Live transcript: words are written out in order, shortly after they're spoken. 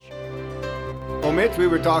Well, Mitch, we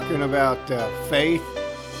were talking about faith.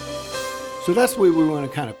 So that's where we want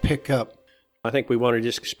to kind of pick up. I think we want to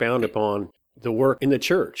just expound upon the work in the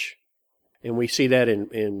church. And we see that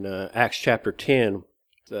in Acts chapter 10,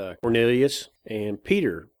 Cornelius and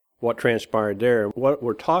Peter, what transpired there. What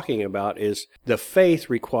we're talking about is the faith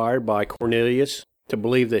required by Cornelius to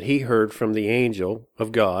believe that he heard from the angel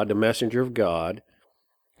of God, the messenger of God,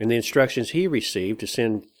 and the instructions he received to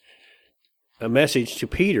send a message to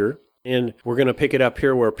Peter. And we're going to pick it up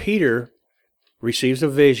here where Peter receives a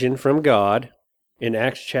vision from God in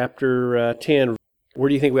Acts chapter 10. Where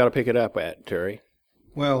do you think we ought to pick it up at, Terry?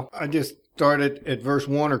 Well, I just started at verse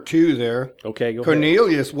 1 or 2 there. Okay, go ahead.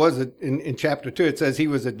 Cornelius was, in chapter 2, it says he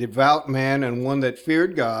was a devout man and one that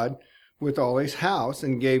feared God with all his house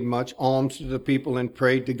and gave much alms to the people and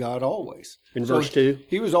prayed to God always. In verse 2?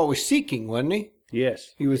 He was always seeking, wasn't he?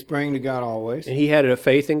 Yes. He was praying to God always. And he had a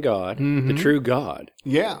faith in God, the true God.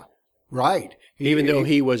 Yeah, right. Even though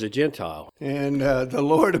he was a Gentile. And the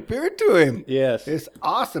Lord appeared to him. Yes. It's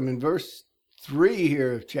awesome. In verse 3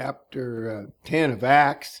 here of chapter 10 of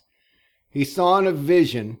Acts, he saw in a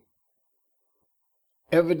vision,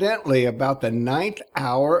 evidently about the 9th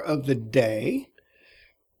hour of the day,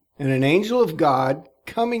 and an angel of God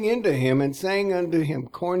coming into him and saying unto him,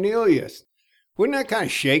 Cornelius. Wouldn't that kind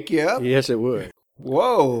of shake you up? Yes, it would.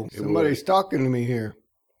 Whoa, somebody's talking to me here.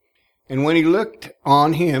 And when he looked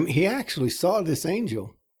on him, he actually saw this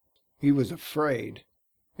angel. He was afraid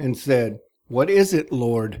and said, What is it,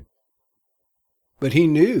 Lord? But he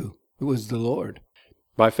knew it was the Lord.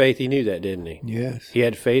 By faith, he knew that, didn't he? Yes. He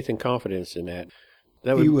had faith and confidence in that.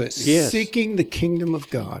 He was seeking the kingdom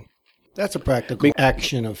of God. That's a practical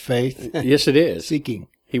action of faith. Yes, it is. Seeking.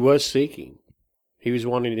 He was seeking. He was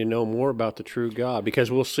wanting to know more about the true God,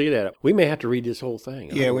 because we'll see that. We may have to read this whole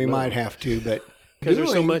thing. Yeah, we might have to, but because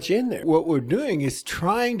there's so much in there. What we're doing is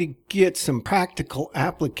trying to get some practical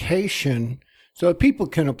application so that people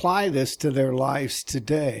can apply this to their lives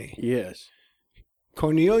today. Yes.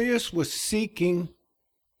 Cornelius was seeking,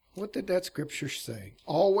 what did that scripture say?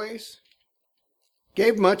 Always.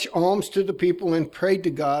 Gave much alms to the people and prayed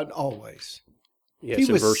to God always. Yes,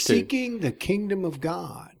 he was verse 2. seeking the kingdom of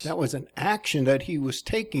God. That was an action that he was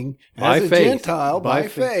taking by as a faith. Gentile by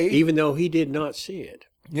faith. Even though he did not see it.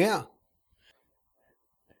 Yeah.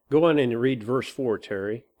 Go on and read verse 4,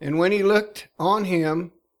 Terry. And when he looked on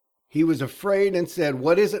him, he was afraid and said,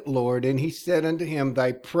 What is it, Lord? And he said unto him,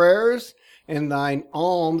 Thy prayers and thine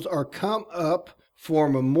alms are come up for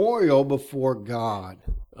memorial before God.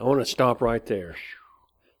 I want to stop right there.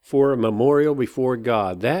 For a memorial before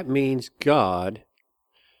God. That means God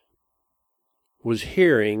was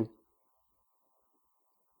hearing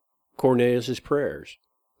Cornelius' prayers.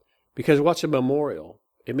 Because what's a memorial?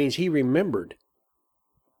 It means he remembered.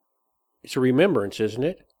 It's a remembrance, isn't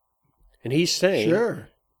it? And he's saying, sure.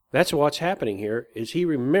 That's what's happening here, is he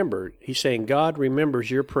remembered. He's saying, God remembers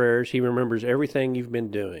your prayers. He remembers everything you've been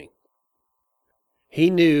doing. He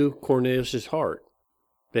knew Cornelius' heart,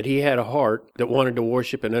 that he had a heart that wanted to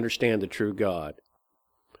worship and understand the true God.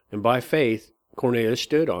 And by faith, Cornelius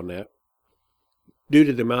stood on that, due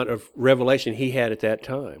to the amount of revelation he had at that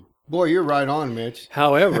time. Boy, you're right on, Mitch.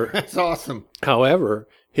 However, that's awesome. However,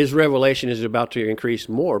 his revelation is about to increase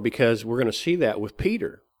more, because we're going to see that with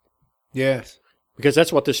Peter. Yes. Because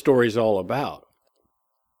that's what this story is all about.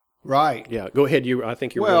 Right. Yeah, go ahead. I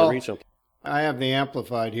think you're going to read something. I have the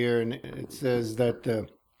Amplified here, and it says that the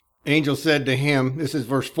angel said to him, this is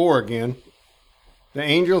verse 4 again, the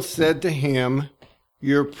angel said to him,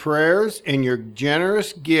 Your prayers and your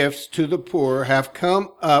generous gifts to the poor have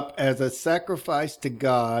come up as a sacrifice to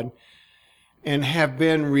God and have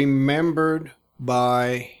been remembered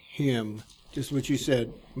by him. Just what you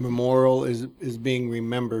said, memorial is being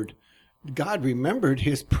remembered. God remembered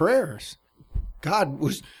his prayers. God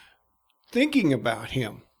was thinking about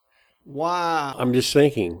him. Wow. I'm just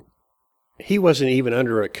thinking, he wasn't even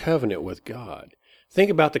under a covenant with God. Think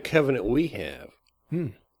about the covenant we have.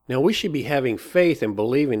 Now, we should be having faith and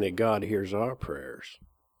believing that God hears our prayers.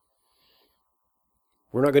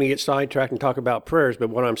 We're not going to get sidetracked and talk about prayers, but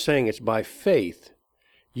what I'm saying is by faith,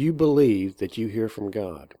 you believe that you hear from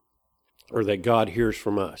God, or that God hears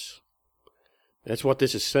from us. That's what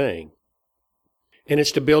this is saying. And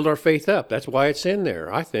it's to build our faith up. That's why it's in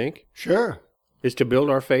there, I think. Sure. It's to build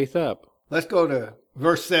our faith up. Let's go to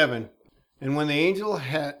verse 7. And when the angel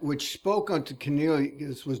which spoke unto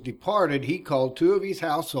Cornelius was departed, he called 2 of his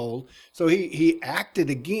household. So he acted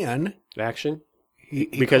again. Action?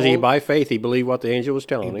 Because by faith, he believed what the angel was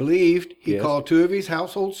telling him. He believed. He called 2 of his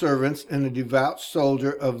household servants and a devout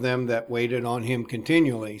soldier of them that waited on him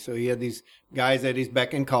continually. So he had these guys at his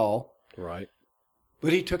beck and call. Right.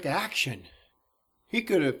 But he took action. He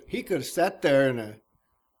could have sat there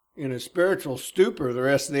in a spiritual stupor the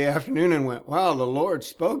rest of the afternoon and went, "Wow, the Lord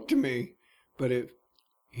spoke to me." But if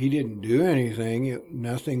he didn't do anything,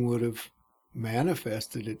 nothing would have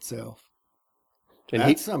manifested itself. And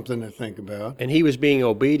That's something to think about. And he was being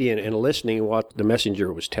obedient and listening to what the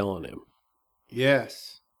messenger was telling him.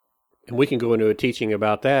 Yes. And we can go into a teaching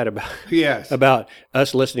about that, Yes. about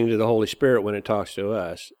us listening to the Holy Spirit when it talks to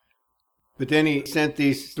us. But then he sent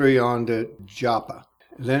these three on to Joppa.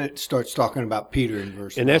 Then it starts talking about Peter in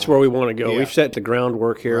verse 9. And that's where we want to go. Yeah. We've set the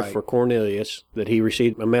groundwork here Right. for Cornelius, that he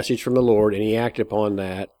received a message from the Lord, and he acted upon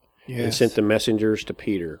that and Yes. sent the messengers to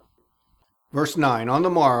Peter. Verse 9, on the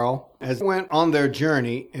morrow, as they went on their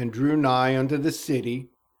journey and drew nigh unto the city,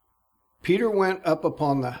 Peter went up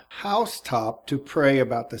upon the housetop to pray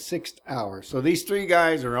about the 6th hour. So these three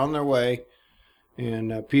guys are on their way,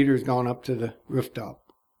 and Peter's gone up to the rooftop.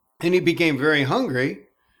 And he became very hungry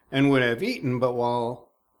and would have eaten, but while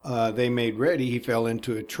they made ready, he fell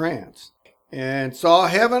into a trance, and saw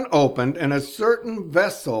heaven opened, and a certain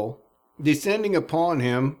vessel descending upon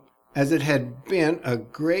him, as it had been a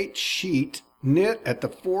great sheet knit at the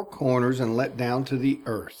four corners and let down to the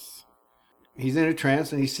earth. He's in a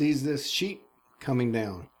trance, and he sees this sheet coming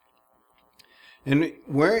down, and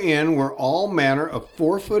wherein were all manner of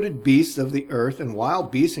four-footed beasts of the earth, and wild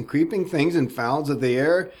beasts, and creeping things, and fowls of the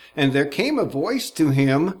air. And there came a voice to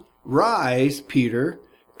him, Rise, Peter,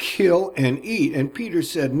 kill and eat. And Peter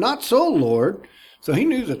said, Not so, Lord. So he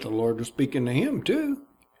knew that the Lord was speaking to him too.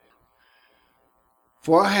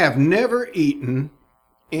 For I have never eaten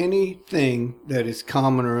anything that is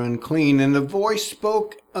common or unclean. And the voice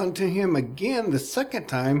spoke unto him again the second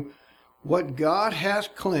time, What God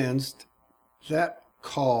hath cleansed, that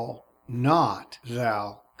call not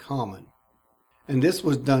thou common. And this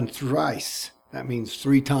was done thrice. That means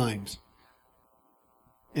 3 times.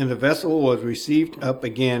 And the vessel was received up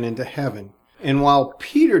again into heaven. And while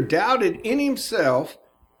Peter doubted in himself,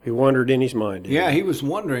 He wondered in his mind. he was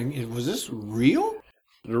wondering, was this real?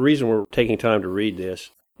 The reason we're taking time to read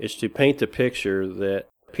this is to paint the picture that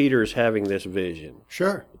Peter is having this vision.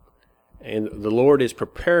 Sure. And the Lord is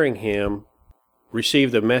preparing him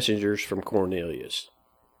receive the messengers from Cornelius.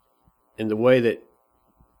 And the way that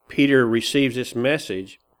Peter receives this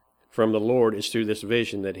message from the Lord is through this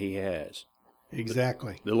vision that he has.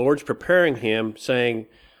 Exactly. The Lord's preparing him, saying,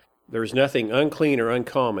 there's nothing unclean or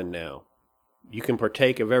uncommon now. You can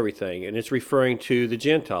partake of everything. And it's referring to the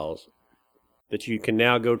Gentiles, that you can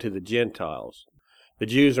now go to the Gentiles. The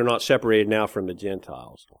Jews are not separated now from the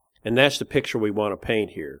Gentiles. And that's the picture we want to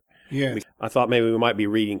paint here. Yeah. I thought maybe we might be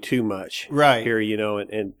reading too much Right. here,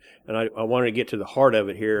 and I wanted to get to the heart of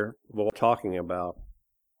it here, what we're talking about,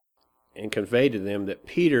 and convey to them that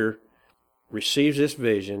Peter receives this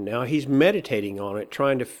vision. Now he's meditating on it,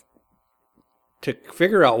 trying to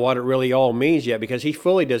figure out what it really all means yet, because he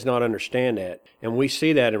fully does not understand that. And we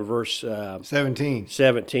see that in verse 17.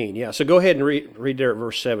 17. Yeah, so go ahead and read there at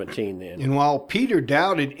verse 17 then. And while Peter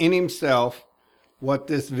doubted in himself what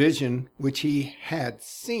this vision which he had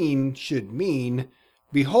seen should mean,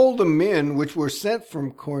 behold, the men which were sent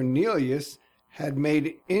from Cornelius had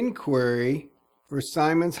made inquiry for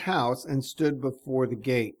Simon's house and stood before the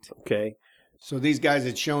gate. Okay. So these guys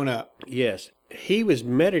had shown up. Yes. He was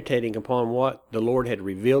meditating upon what the Lord had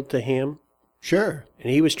revealed to him, Sure. and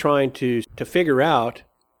he was trying to figure out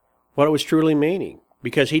what it was truly meaning,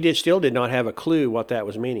 because he still did not have a clue what that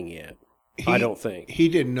was meaning yet. I don't think. He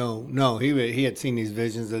didn't know. No, he had seen these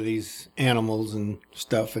visions of these animals and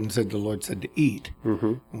stuff and said the Lord said to eat.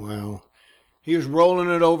 Mm-hmm. Well, he was rolling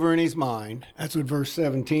it over in his mind. That's what verse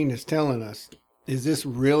 17 is telling us. Is this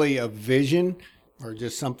really a vision or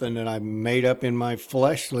just something that I made up in my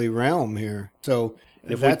fleshly realm here? So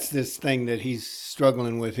that's this thing that he's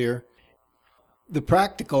struggling with here. The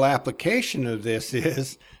practical application of this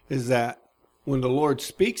is that when the Lord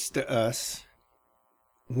speaks to us,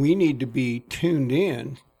 we need to be tuned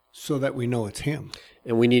in so that we know it's him.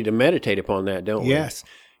 And we need to meditate upon that, don't we? Yes.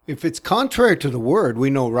 If it's contrary to the word, we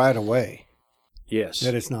know right away Yes.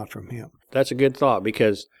 that it's not from him. That's a good thought,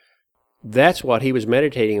 because that's what he was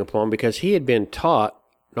meditating upon, because he had been taught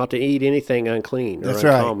not to eat anything unclean or That's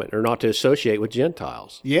right. uncommon, or not to associate with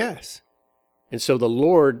Gentiles. Yes. And so the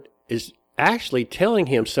Lord is actually telling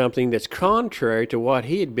him something that's contrary to what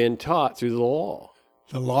he had been taught through the law.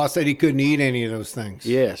 The law said he couldn't eat any of those things.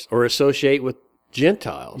 Yes, or associate with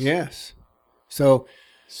Gentiles. Yes. So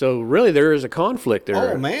really there is a conflict there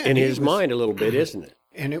Oh, man, in he his was- mind a little bit, isn't it?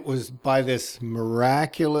 and it was by this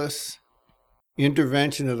miraculous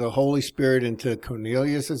intervention of the Holy Spirit into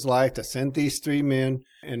Cornelius's life to send these three men.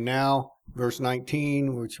 And now, verse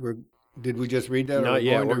 19, which we're Did we just read that? Not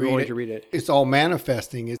yet. We're going to read it. It's all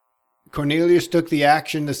manifesting. Cornelius took the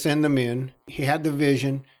action to send them in. He had the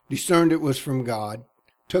vision, discerned it was from God,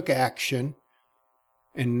 took action,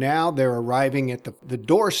 and now they're arriving at the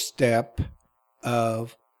doorstep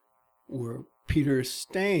of where Peter is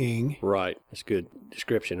staying. Right. That's good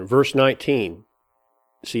description. In verse 19,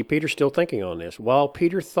 see, Peter's still thinking on this. While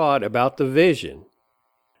Peter thought about the vision,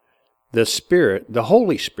 the Spirit, the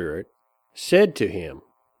Holy Spirit, said to him,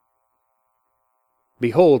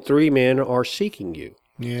 "Behold, 3 men are seeking you."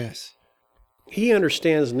 Yes. He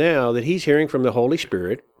understands now that he's hearing from the Holy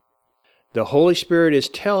Spirit. The Holy Spirit is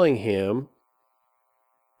telling him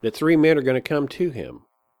that 3 men are going to come to him.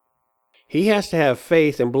 He has to have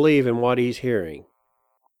faith and believe in what he's hearing.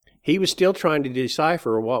 He was still trying to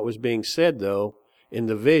decipher what was being said, though, in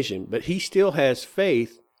the vision, but he still has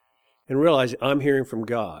faith and realizes, I'm hearing from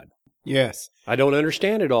God. Yes. I don't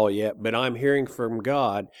understand it all yet, but I'm hearing from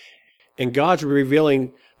God. And God's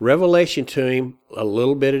revealing revelation to him a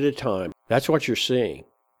little bit at a time. That's what you're seeing.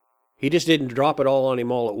 He just didn't drop it all on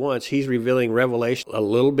him all at once. He's revealing revelation a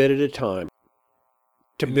little bit at a time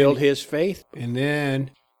to build his faith. And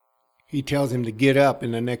then he tells him to get up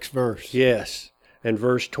in the next verse. Yes. And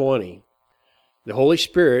verse 20. The Holy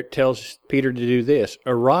Spirit tells Peter to do this.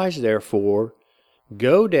 Arise, therefore,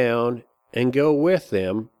 go down and go with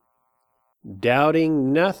them,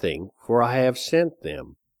 doubting nothing, for I have sent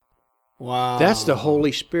them. Wow. That's the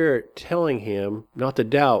Holy Spirit telling him not to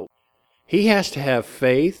doubt. He has to have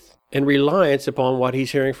faith and reliance upon what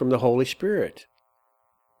he's hearing from the Holy Spirit.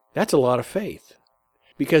 That's a lot of faith.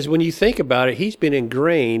 Because when you think about it, he's been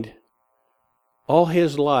ingrained all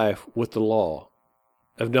his life with the law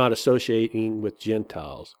of not associating with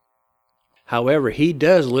Gentiles. However, he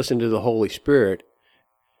does listen to the Holy Spirit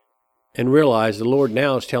and realize the Lord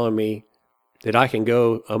now is telling me that I can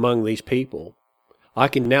go among these people. I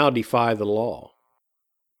can now defy the law.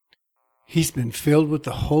 He's been filled with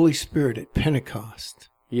the Holy Spirit at Pentecost.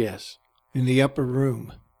 Yes. In the upper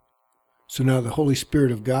room. So now the Holy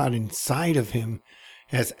Spirit of God inside of him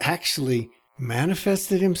has actually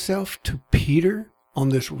manifested himself to Peter on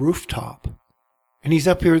this rooftop. And he's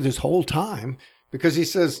up here this whole time because he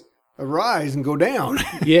says, arise and go down.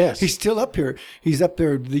 Yes. He's still up here. He's up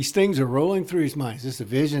there. These things are rolling through his mind. Is this a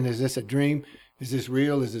vision? Is this a dream? Is this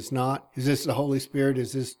real? Is this not? Is this the Holy Spirit?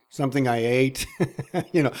 Is this something I ate?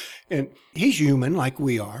 And he's human like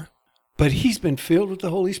we are, but he's been filled with the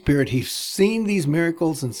Holy Spirit. He's seen these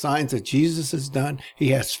miracles and signs that Jesus has done. He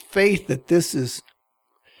has faith that this is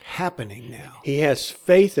happening now. He has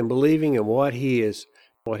faith in believing in what he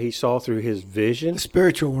saw through his vision. The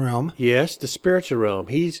spiritual realm. Yes, the spiritual realm.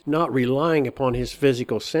 He's not relying upon his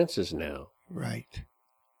physical senses now. Right.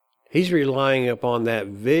 He's relying upon that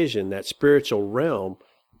vision, that spiritual realm,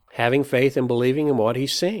 having faith and believing in what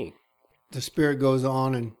he's seeing. The Spirit goes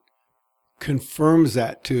on and confirms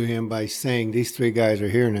that to him by saying, these 3 guys are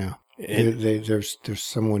here now. There's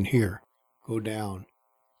someone here. Go down.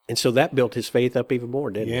 And so that built his faith up even more,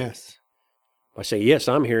 didn't it? Yes. By saying, yes,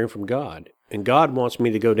 I'm hearing from God. And God wants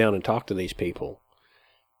me to go down and talk to these people.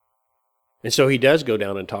 And so he does go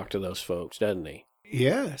down and talk to those folks, doesn't he?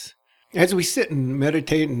 Yes. As we sit and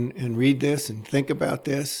meditate and read this and think about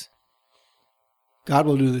this, God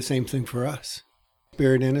will do the same thing for us.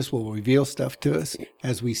 Spirit in us will reveal stuff to us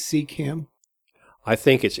as we seek him. I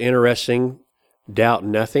think it's interesting, doubt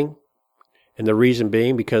nothing. And the reason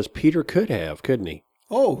being because Peter could have, couldn't he?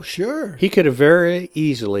 Oh, sure. He could have very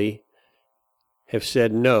easily have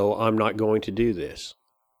said, no, I'm not going to do this.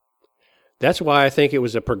 That's why I think it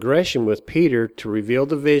was a progression with Peter to reveal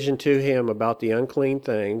the vision to him about the unclean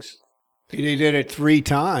things. He did it 3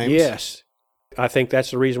 times. Yes. I think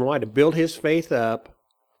that's the reason why, to build his faith up.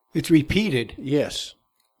 It's repeated. Yes.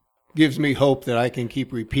 Gives me hope that I can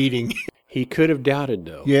keep repeating. He could have doubted,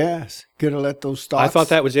 though. Yes. Could have let those thoughts. I thought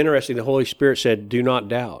that was interesting. The Holy Spirit said, do not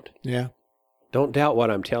doubt. Yeah. Don't doubt what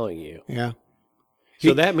I'm telling you. Yeah.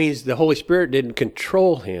 So that means the Holy Spirit didn't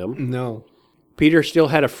control him. No. Peter still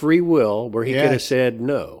had a free will where he could have said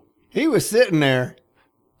no. He was sitting there.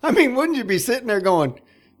 I mean, wouldn't you be sitting there going,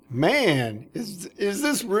 man, is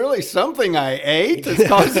this really something I ate that's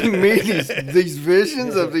causing me these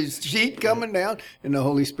visions of these sheep coming down? And the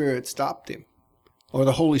Holy Spirit stopped him. Or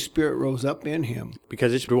the Holy Spirit rose up in him.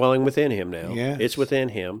 Because it's dwelling within him now. Yes. It's within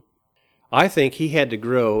him. I think he had to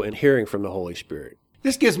grow in hearing from the Holy Spirit.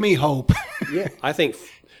 This gives me hope. Yeah, I think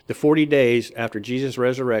the 40 days after Jesus'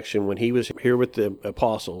 resurrection, when he was here with the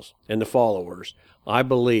apostles and the followers, I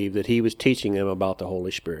believe that he was teaching them about the Holy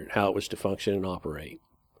Spirit, how it was to function and operate.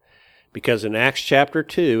 Because in Acts chapter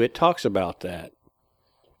 2, it talks about that.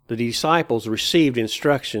 The disciples received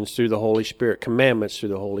instructions through the Holy Spirit, commandments through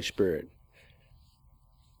the Holy Spirit.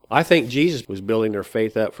 I think Jesus was building their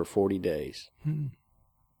faith up for 40 days.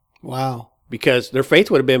 Wow. Because their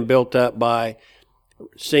faith would have been built up by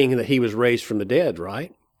seeing that he was raised from the dead,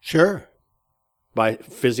 right? Sure. By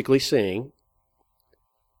physically seeing.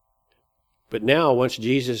 But now, once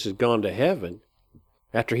Jesus has gone to heaven,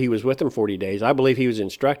 after he was with them 40 days, I believe he was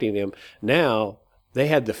instructing them. Now, they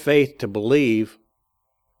had the faith to believe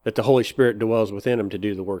that the Holy Spirit dwells within them to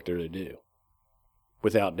do the work they're to do,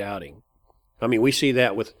 without doubting. I mean, we see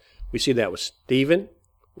that with Stephen,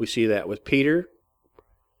 we see that with Peter.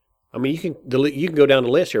 I mean, you can go down the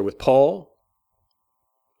list here with Paul,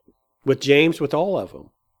 with James, with all of them.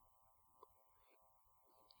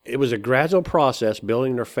 It was a gradual process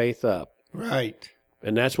building their faith up. Right.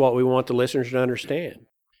 And that's what we want the listeners to understand.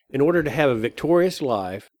 In order to have a victorious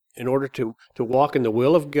life, in order to walk in the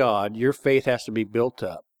will of God, your faith has to be built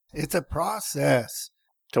up. It's a process.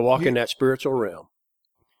 To walk in that spiritual realm.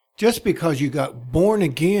 Just because you got born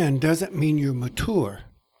again doesn't mean you're mature.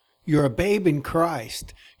 You're a babe in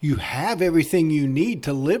Christ. You have everything you need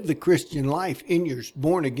to live the Christian life in your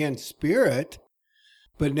born again spirit.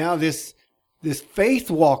 But now this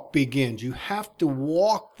faith walk begins. You have to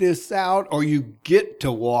walk this out, or you get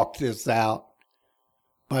to walk this out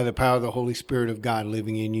by the power of the Holy Spirit of God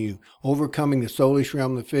living in you, overcoming the soulish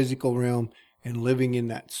realm, the physical realm, and living in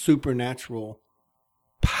that supernatural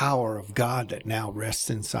power of God that now rests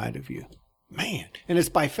inside of you. Man, and it's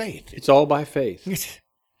by faith. It's all by faith.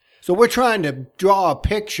 So we're trying to draw a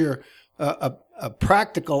picture, a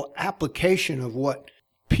practical application of what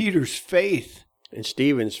Peter's faith and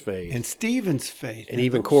Stephen's faith. And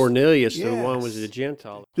even Cornelius, yes. the one was a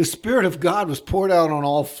Gentile. The Spirit of God was poured out on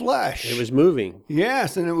all flesh. It was moving.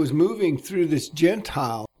 Yes, and it was moving through this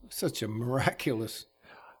Gentile. Such a miraculous,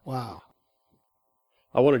 wow.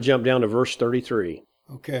 I want to jump down to verse 33.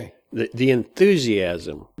 Okay. The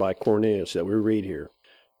enthusiasm by Cornelius that we read here.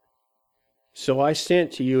 So I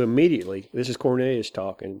sent to you immediately. This is Cornelius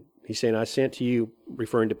talking. He's saying, I sent to you,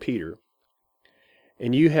 referring to Peter.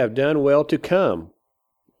 And you have done well to come.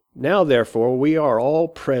 Now, therefore, we are all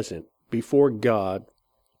present before God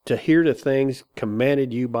to hear the things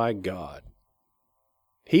commanded you by God.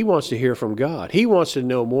 He wants to hear from God. He wants to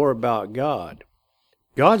know more about God.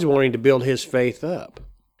 God's wanting to build his faith up.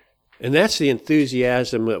 And that's the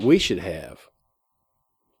enthusiasm that we should have.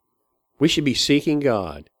 We should be seeking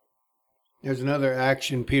God. There's another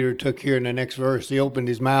action Peter took here in the next verse. He opened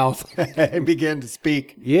his mouth and began to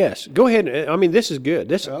speak. Yes. Go ahead. I mean, this is good.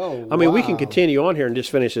 We can continue on here and just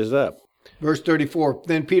finish this up. Verse 34,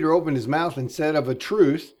 then Peter opened his mouth and said, of a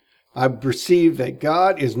truth, I perceive that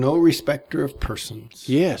God is no respecter of persons.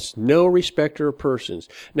 Yes, no respecter of persons.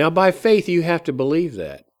 Now, by faith, you have to believe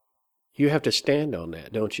that. You have to stand on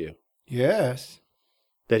that, don't you? Yes.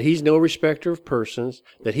 That he's no respecter of persons,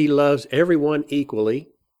 that he loves everyone equally,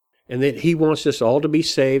 and that he wants us all to be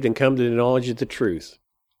saved and come to the knowledge of the truth.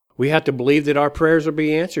 We have to believe that our prayers will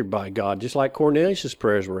be answered by God, just like Cornelius'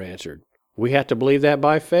 prayers were answered. We have to believe that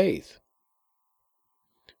by faith.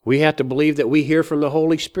 We have to believe that we hear from the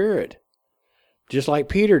Holy Spirit, just like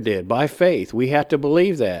Peter did, by faith. We have to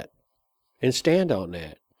believe that and stand on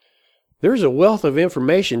that. There's a wealth of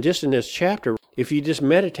information just in this chapter if you just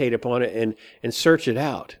meditate upon it and search it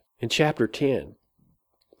out in chapter 10.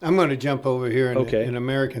 I'm going to jump over here in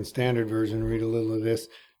American Standard Version and read a little of this.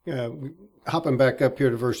 Hopping back up here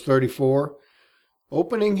to verse 34.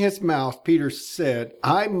 Opening his mouth, Peter said,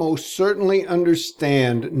 I most certainly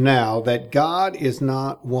understand now that God is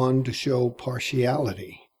not one to show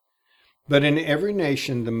partiality, but in every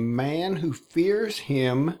nation the man who fears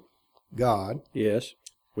him, God, yes,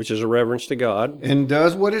 which is a reverence to God, and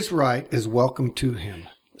does what is right is welcome to him.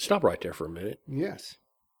 Stop right there for a minute. Yes.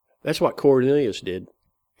 That's what Cornelius did.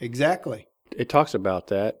 Exactly. It talks about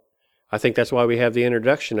that. I think that's why we have the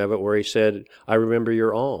introduction of it where he said, I remember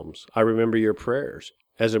your alms. I remember your prayers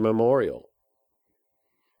as a memorial.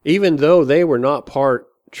 Even though they were not part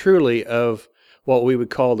truly of what we would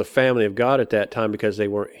call the family of God at that time because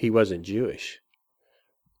he wasn't Jewish.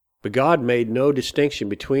 But God made no distinction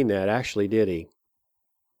between that, actually, did he?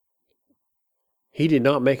 He did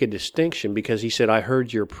not make a distinction because he said, I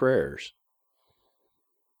heard your prayers.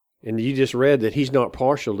 And you just read that he's not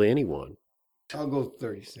partial to anyone. I'll go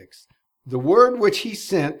 36. The word which he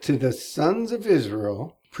sent to the sons of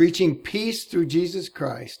Israel, preaching peace through Jesus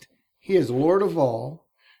Christ, he is Lord of all.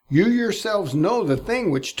 You yourselves know the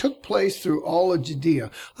thing which took place through all of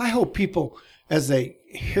Judea. I hope people, as they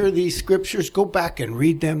hear these scriptures, go back and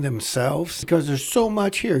read them themselves, because there's so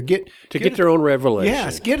much here. Get their own revelation.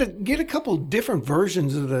 Yes, get a couple different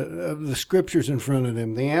versions of the scriptures in front of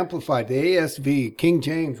them. The Amplified, the ASV, King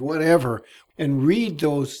James, whatever, and read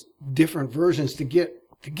those different versions to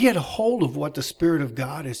get a hold of what the Spirit of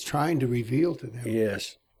God is trying to reveal to them.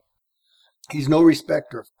 Yes. He's no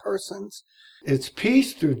respecter of persons. It's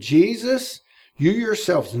peace through Jesus. You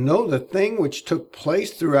yourselves know the thing which took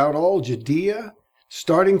place throughout all Judea,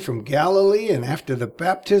 starting from Galilee and after the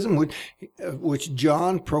baptism which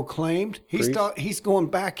John proclaimed. He's going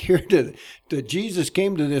back here to Jesus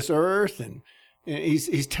came to this earth, and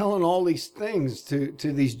he's telling all these things to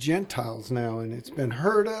these Gentiles now, and it's been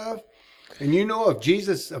heard of. And you know of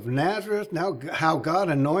Jesus of Nazareth, now how God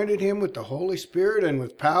anointed him with the Holy Spirit and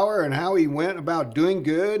with power, and how he went about doing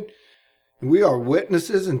good. And we are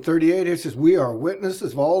witnesses. In 38 it says, we are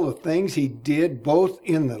witnesses of all the things he did, both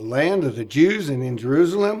in the land of the Jews and in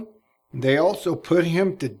Jerusalem. They also put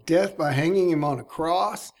him to death by hanging him on a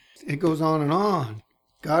cross. It goes on and on.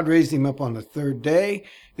 God raised him up on the third day.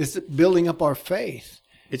 It's building up our faith.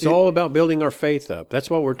 It's all about building our faith up. That's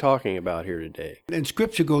what we're talking about here today. And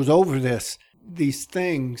Scripture goes over these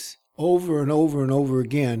things over and over and over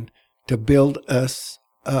again to build us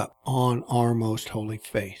up on our most holy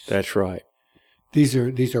faith. That's right. These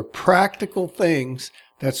are practical things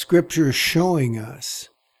that Scripture is showing us.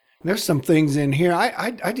 There's some things in here.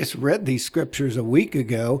 I just read these scriptures a week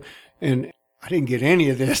ago, and I didn't get any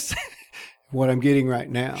of this, what I'm getting right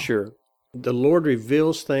now. Sure. The Lord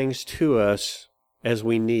reveals things to us as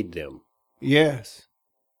we need them. Yes.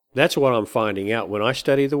 That's what I'm finding out. When I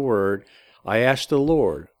study the Word, I ask the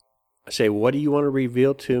Lord, I say, what do you want to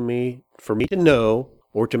reveal to me for me to know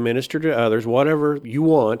or to minister to others, whatever you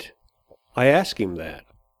want? I ask him that.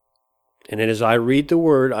 And then as I read the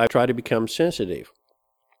Word, I try to become sensitive.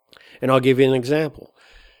 And I'll give you an example.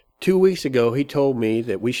 2 weeks ago, he told me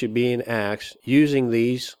that we should be in Acts using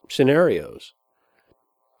these scenarios.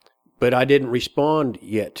 But I didn't respond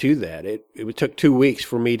yet to that. It took 2 weeks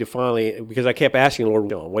for me to finally, because I kept asking the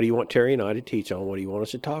Lord, what do you want Terry and I to teach on? What do you want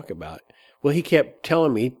us to talk about? Well, he kept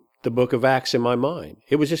telling me the book of Acts in my mind.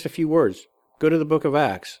 It was just a few words. Go to the book of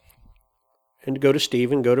Acts. And go to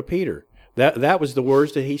Stephen, go to Peter. That was the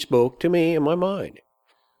words that he spoke to me in my mind.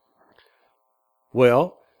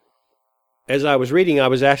 Well, as I was reading, I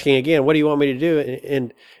was asking again, what do you want me to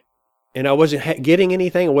do? And I wasn't getting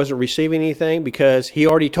anything. I wasn't receiving anything because he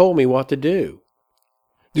already told me what to do.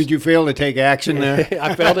 Did you fail to take action there?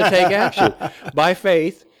 I failed to take action by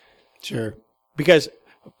faith. Sure. Because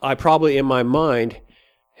I probably in my mind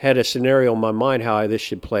had a scenario in my mind how this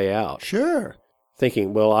should play out. Sure.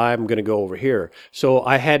 Thinking, well, I'm going to go over here. So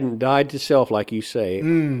I hadn't died to self, like you say.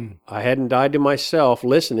 I hadn't died to myself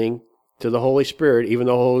listening to the Holy Spirit, even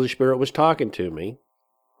though the Holy Spirit was talking to me.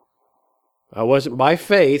 I wasn't by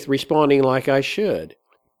faith responding like I should.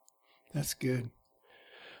 That's good.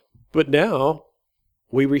 But now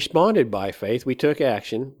we responded by faith. We took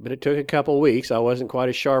action, but it took a couple of weeks. I wasn't quite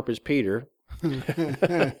as sharp as Peter. You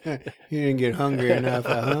didn't get hungry enough,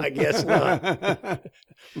 huh? I guess not. But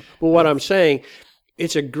what I'm saying,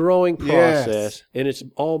 it's a growing process, and it's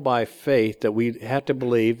all by faith that we have to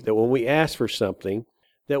believe that when we ask for something,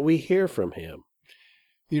 that we hear from him.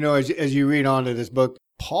 You know, as you read on to this book,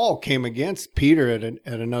 Paul came against Peter at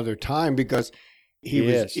another time because he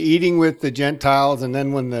was eating with the Gentiles, and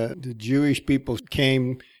then when the Jewish people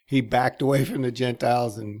came, he backed away from the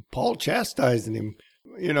Gentiles, and Paul chastised him.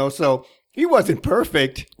 You know, so he wasn't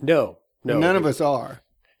perfect. No. None of us are.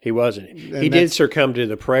 He wasn't. He did succumb to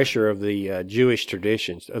the pressure of the Jewish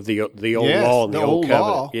traditions, of the old law and the old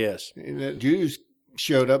covenant. Law. Yes. The Jews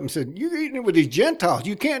showed up and said, you're eating it with these Gentiles.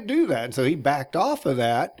 You can't do that. And so he backed off of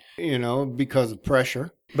that, because of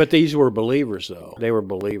pressure. But these were believers, though. They were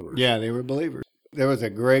believers. Yeah, they were believers. There was a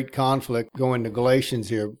great conflict going to Galatians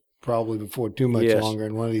here probably before too much longer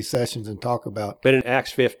in one of these sessions and talk about. But in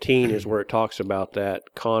Acts 15 is where it talks about that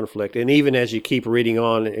conflict. And even as you keep reading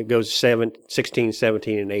on, it goes 16,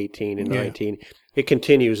 17, and 18, and 19. It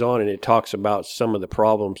continues on, and it talks about some of the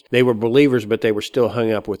problems. They were believers, but they were still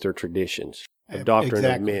hung up with their traditions, the doctrine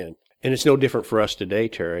of men. And it's no different for us today,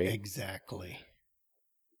 Terry. Exactly.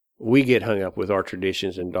 We get hung up with our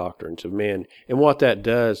traditions and doctrines of men. And what that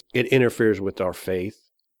does, it interferes with our faith.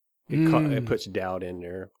 It puts doubt in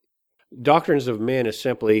there. Doctrines of men is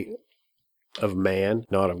simply of man,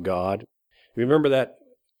 not of God. Remember that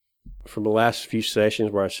from the last few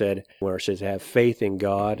sessions where it says have faith in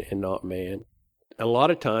God and not man. A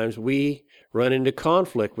lot of times we run into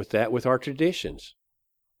conflict with that with our traditions,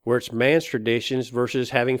 where it's man's traditions versus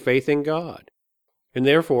having faith in God. And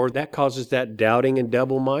therefore, that causes that doubting and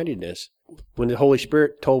double-mindedness when the Holy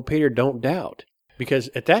Spirit told Peter, don't doubt. Because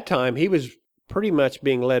at that time, he was pretty much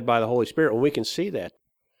being led by the Holy Spirit, and we can see that.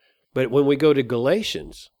 But when we go to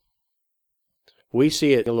Galatians, we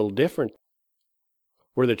see it a little different,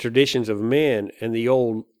 where the traditions of men and the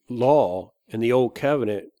old law and the old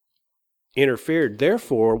covenant interfered.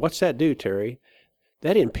 Therefore, what's that do, Terry?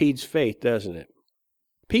 That impedes faith, doesn't it?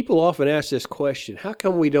 People often ask this question, how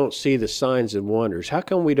come we don't see the signs and wonders? How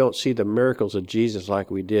come we don't see the miracles of Jesus like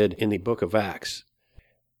we did in the book of Acts?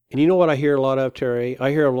 And you know what I hear a lot of, Terry?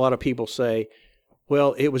 I hear a lot of people say,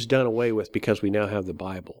 well, it was done away with because we now have the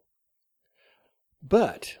Bible.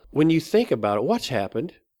 But when you think about it, what's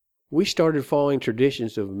happened? We started following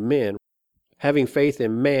traditions of men, having faith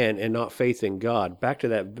in man and not faith in God. Back to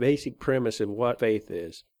that basic premise of what faith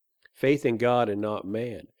is. Faith in God and not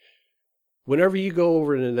man. Whenever you go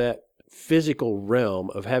over into that physical realm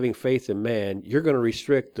of having faith in man, you're going to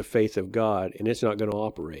restrict the faith of God, and it's not going to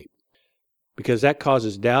operate. Because that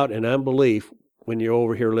causes doubt and unbelief when you're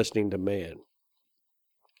over here listening to man.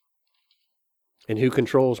 And who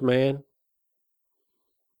controls man?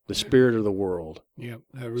 The spirit of the world. Yep,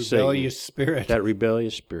 that rebellious spirit. That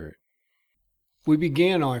rebellious spirit. We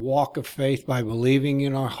began our walk of faith by believing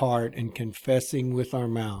in our heart and confessing with our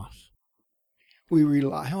mouth. We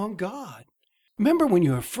rely on God. Remember when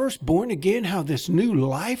you were first born again, how this new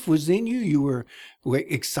life was in you? You were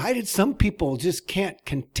excited. Some people just can't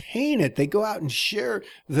contain it. They go out and share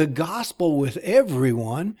the gospel with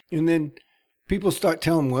everyone. And then people start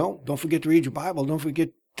telling them, well, don't forget to read your Bible. Don't forget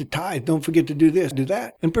to tithe. Don't forget to do this, do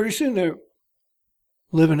that. And pretty soon they're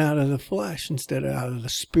living out of the flesh instead of out of the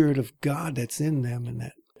Spirit of God that's in them. And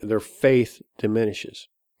that their faith diminishes.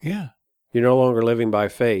 Yeah. You're no longer living by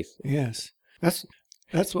faith. Yes.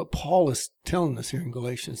 That's what Paul is telling us here in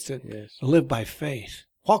Galatians, to Yes. live by faith.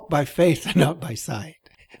 Walk by faith and not by sight.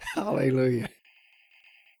 Hallelujah.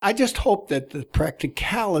 I just hope that the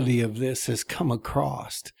practicality of this has come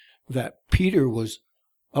across, that Peter was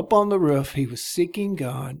up on the roof. He was seeking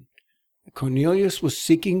God. Cornelius was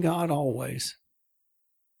seeking God always.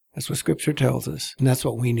 That's what Scripture tells us, and that's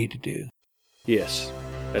what we need to do. Yes,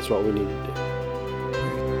 that's what we need to do.